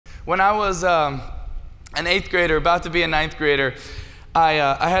When I was an 8th grader, about to be a 9th grader,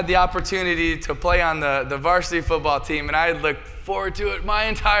 I had the opportunity to play on the varsity football team, and I had looked forward to it my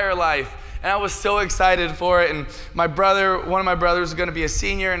entire life. And I was so excited for it. And one of my brothers was going to be a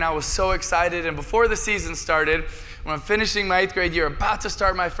senior, and I was so excited. And before the season started, when I'm finishing my 8th grade year, about to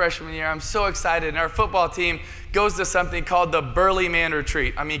start my freshman year, I'm so excited. And our football team goes to something called the Burly Man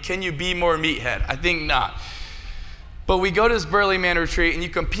Retreat. I mean, can you be more meathead? I think not. But we go to this Burly Man Retreat, and you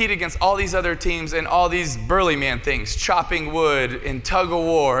compete against all these other teams and all these Burly Man things, chopping wood and tug of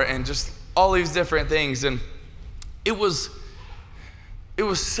war and just all these different things. And it was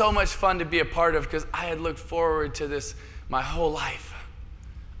so much fun to be a part of because I had looked forward to this my whole life.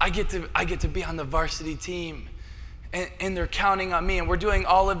 I get to be on the varsity team, and they're counting on me, and we're doing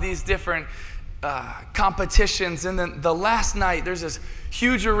all of these different competitions. And then the last night, there's this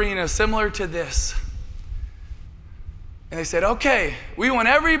huge arena similar to this. And they said, okay, we want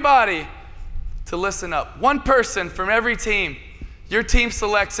everybody to listen up. One person from every team, your team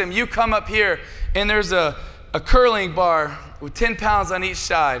selects him, you come up here, and there's a curling bar with 10 pounds on each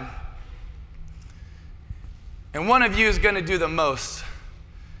side. And one of you is going to do the most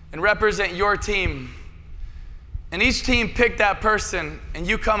and represent your team. And each team picked that person, and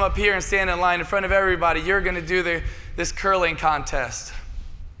you come up here and stand in line in front of everybody. You're going to do this curling contest.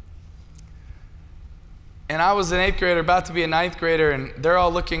 And I was an 8th grader, about to be a 9th grader, and they're all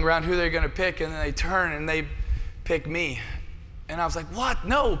looking around who they're going to pick, and then they turn and they pick me. And I was like, what?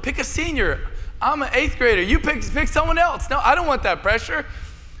 No, pick a senior. I'm an 8th grader. You pick someone else. No, I don't want that pressure.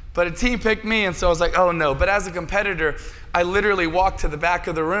 But a team picked me, and so I was like, oh no. But as a competitor, I literally walked to the back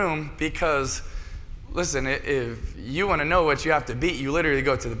of the room because, listen, if you want to know what you have to beat, you literally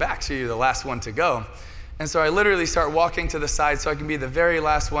go to the back, so you're the last one to go. And so I literally start walking to the side so I can be the very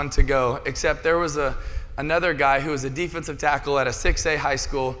last one to go, except there was another guy who was a defensive tackle at a 6A high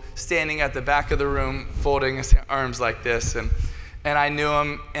school standing at the back of the room folding his arms like this. And I knew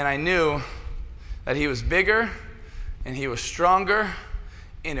him, and I knew that he was bigger and he was stronger,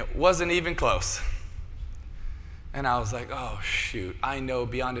 and it wasn't even close. And I was like, oh shoot, I know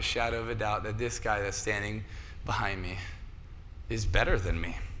beyond a shadow of a doubt that this guy that's standing behind me is better than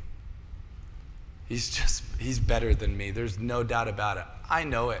me. He's better than me. There's no doubt about it. I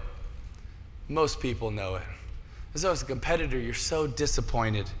know it. Most people know it. So as a competitor, you're so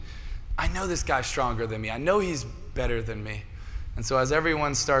disappointed. I know this guy's stronger than me. I know he's better than me. And so as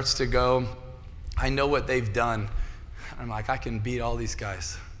everyone starts to go, I know what they've done. I'm like, I can beat all these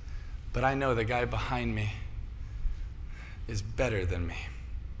guys. But I know the guy behind me is better than me.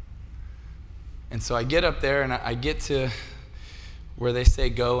 And so I get up there, and I get to where they say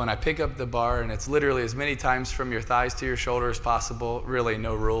go, and I pick up the bar, and it's literally as many times from your thighs to your shoulder as possible. Really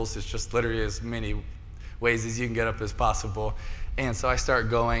no rules. It's just literally as many ways as you can get up as possible. And so I start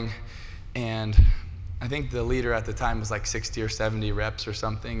going, and I think the leader at the time was like 60 or 70 reps or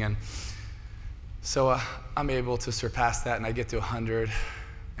something. And so I'm able to surpass that, and I get to 100,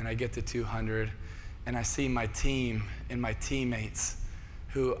 and I get to 200, and I see my team and my teammates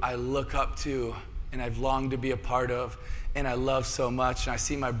who I look up to and I've longed to be a part of and I love so much. And I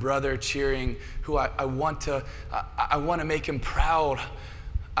see my brother cheering, who I want to make him proud.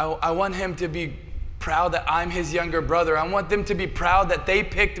 I want him to be proud that I'm his younger brother. I want them to be proud that they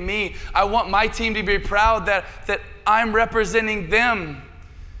picked me. I want my team to be proud that I'm representing them.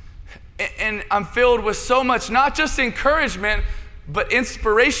 And I'm filled with so much, not just encouragement, but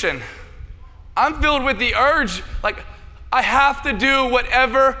inspiration. I'm filled with the urge, like, I have to do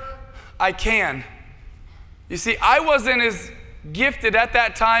whatever I can. You see, I wasn't as gifted at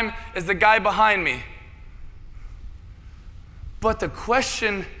that time as the guy behind me. But the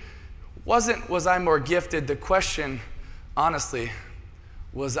question wasn't, was I more gifted? The question, honestly,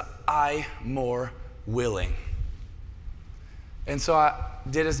 was I more willing? And so I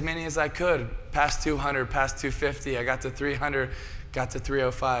did as many as I could, past 200, past 250. I got to 300, got to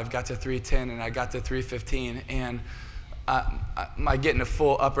 305, got to 310, and I got to 315. And I get in a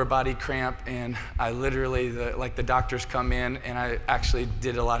full upper body cramp, and I literally, the doctors come in, and I actually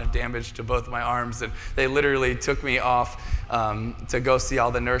did a lot of damage to both my arms, and they literally took me off to go see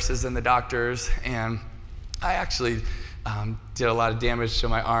all the nurses and the doctors, and I actually did a lot of damage to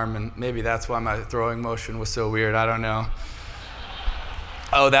my arm, and maybe that's why my throwing motion was so weird, I don't know.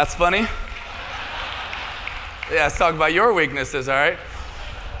 Oh, that's funny? Yeah, let's talk about your weaknesses, all right?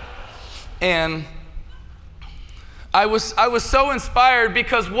 And I was so inspired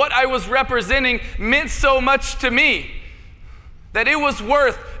because what I was representing meant so much to me that it was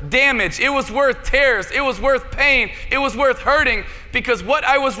worth damage, it was worth tears, it was worth pain, it was worth hurting, because what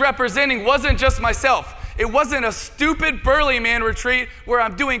I was representing wasn't just myself. It wasn't a stupid burly man retreat where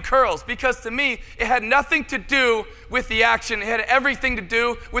I'm doing curls, because to me, it had nothing to do with the action. It had everything to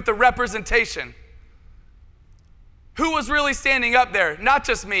do with the representation. Who was really standing up there? Not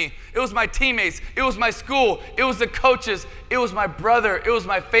just me. It was my teammates. It was my school. It was the coaches. It was my brother. It was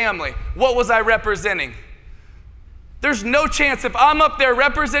my family. What was I representing? There's no chance if I'm up there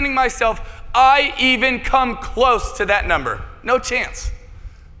representing myself, I even come close to that number. No chance.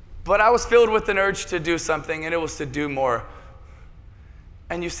 But I was filled with an urge to do something, and it was to do more.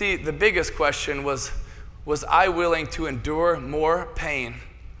 And you see, the biggest question was I willing to endure more pain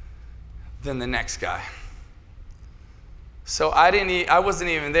than the next guy? So I wasn't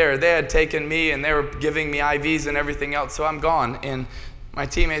even there. They had taken me, and they were giving me IVs and everything else, so I'm gone. And my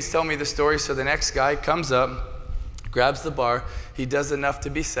teammates tell me the story, so the next guy comes up, grabs the bar. He does enough to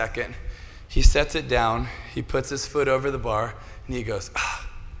be second. He sets it down. He puts his foot over the bar, and he goes,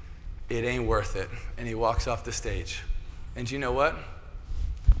 it ain't worth it. And he walks off the stage. And you know what?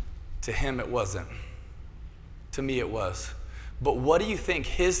 To him, it wasn't. To me, it was. But what do you think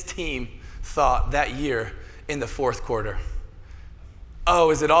his team thought that year in the fourth quarter?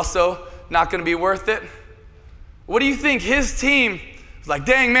 Oh, is it also not going to be worth it? What do you think his team was like?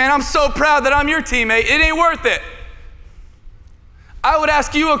 Dang, man, I'm so proud that I'm your teammate. It ain't worth it. I would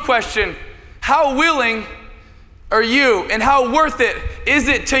ask you a question. How willing are you, and how worth it is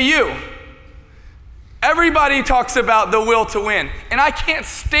it to you? Everybody talks about the will to win, and I can't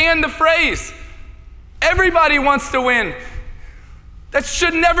stand the phrase. Everybody wants to win. That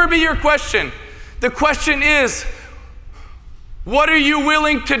should never be your question. The question is, what are you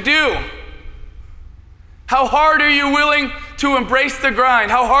willing to do? How hard are you willing to embrace the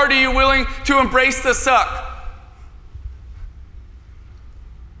grind? How hard are you willing to embrace the suck?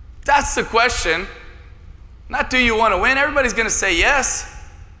 That's the question. Not do you want to win? Everybody's going to say yes.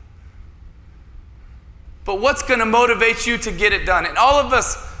 But what's going to motivate you to get it done? And all of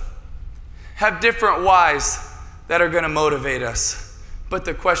us have different whys that are going to motivate us. But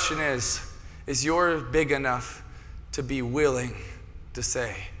the question is yours big enough to be willing to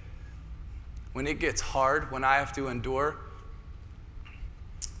say, when it gets hard, when I have to endure,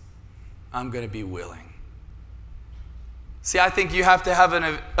 I'm going to be willing. See, I think you have to have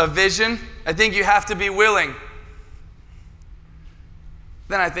a vision. I think you have to be willing.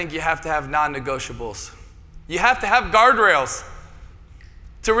 Then I think you have to have non-negotiables. You have to have guardrails.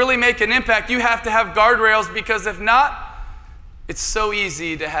 To really make an impact, you have to have guardrails, because if not, it's so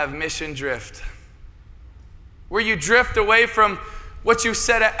easy to have mission drift, where you drift away from what you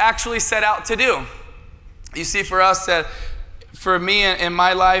actually set out to do. You see, for us, for me in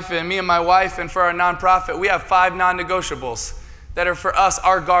my life, and me and my wife, and for our nonprofit, we have 5 non-negotiables that are for us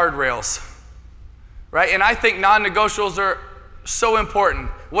our guardrails, right? And I think non-negotiables are so important.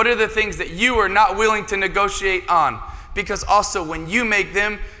 What are the things that you are not willing to negotiate on? Because also when you make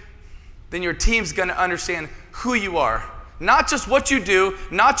them, then your team's going to understand who you are. Not just what you do,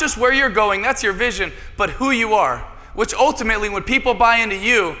 not just where you're going, that's your vision, but who you are. Which ultimately, when people buy into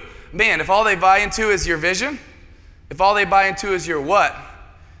you, man, if all they buy into is your vision, if all they buy into is your what,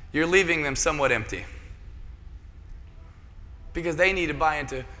 you're leaving them somewhat empty. Because they need to buy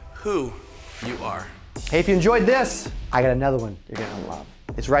into who you are. Hey, if you enjoyed this, I got another one you're gonna love.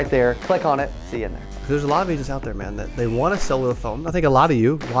 It's right there. Click on it. See you in there. There's a lot of agents out there, man, that they want to sell with a phone. I think a lot of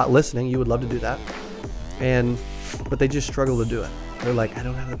you, listening, you would love to do that. But they just struggle to do it. They're like, I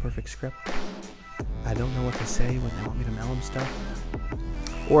don't have the perfect script. I don't know what to say when they want me to mail them stuff.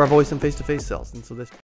 Or I've always done face-to-face sales, and so this